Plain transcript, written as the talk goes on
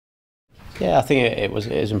Yeah, I think it was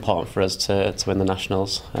important for us to win the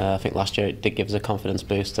nationals. I think last year it did give us a confidence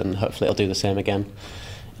boost, and hopefully it'll do the same again.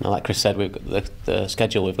 You know, like Chris said, we've got the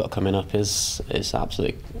schedule we've got coming up is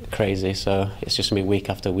absolutely crazy. So it's just gonna be week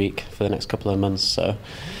after week for the next couple of months. So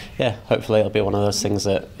yeah, hopefully it'll be one of those things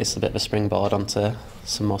that it's a bit of a springboard onto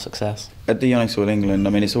some more success. At the YONEX All England, I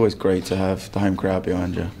mean, it's always great to have the home crowd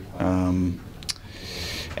behind you.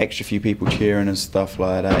 Extra few people cheering and stuff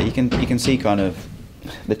like that. You can see kind of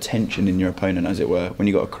the tension in your opponent, as it were, when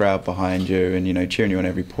you've got a crowd behind you and, you know, cheering you on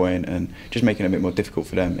every point and just making it a bit more difficult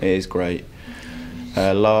for them. It is great.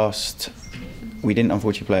 We didn't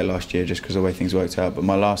unfortunately play it last year just because of the way things worked out, but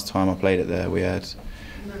my last time I played it there, we had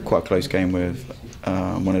quite a close game with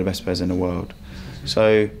one of the best players in the world.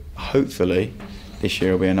 So hopefully this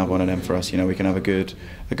year will be another one of them for us. You know, we can have a good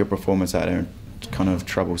performance out there and kind of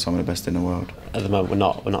trouble some of the best in the world. At the moment,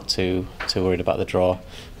 we're not too worried about the draw.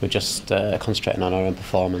 We're just concentrating on our own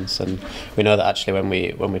performance, and we know that actually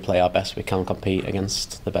when we play our best, we can compete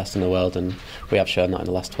against the best in the world, and we have shown that in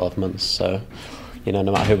the last 12 months. So, you know,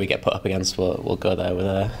 no matter who we get put up against, we'll go there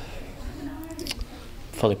with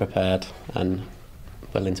fully prepared and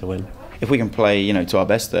willing to win. If we can play, you know, to our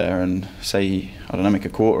best there and say, I don't know, make a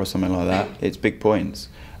quarter or something like that, it's big points.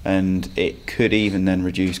 And it could even then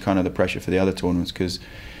reduce kind of the pressure for the other tournaments, because,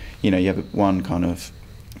 you know, you have one kind of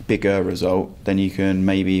bigger result, then you can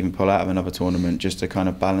maybe even pull out of another tournament just to kind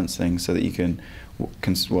of balance things so that you can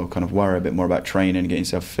well, kind of worry a bit more about training, getting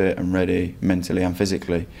yourself fit and ready mentally and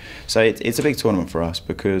physically. So it's a big tournament for us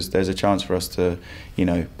because there's a chance for us to, you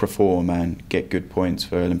know, perform and get good points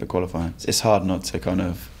for Olympic qualifying. It's hard not to kind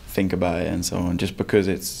of think about it and so on, just because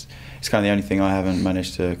it's kind of the only thing I haven't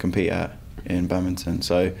managed to compete at in badminton.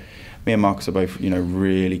 So me and Marcus are both, you know,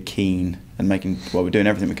 really keen and we're doing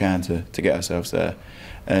everything we can to get ourselves there.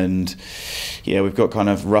 And yeah, we've got kind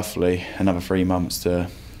of roughly another 3 months to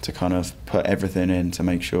kind of put everything in to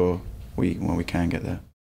make sure we can get there.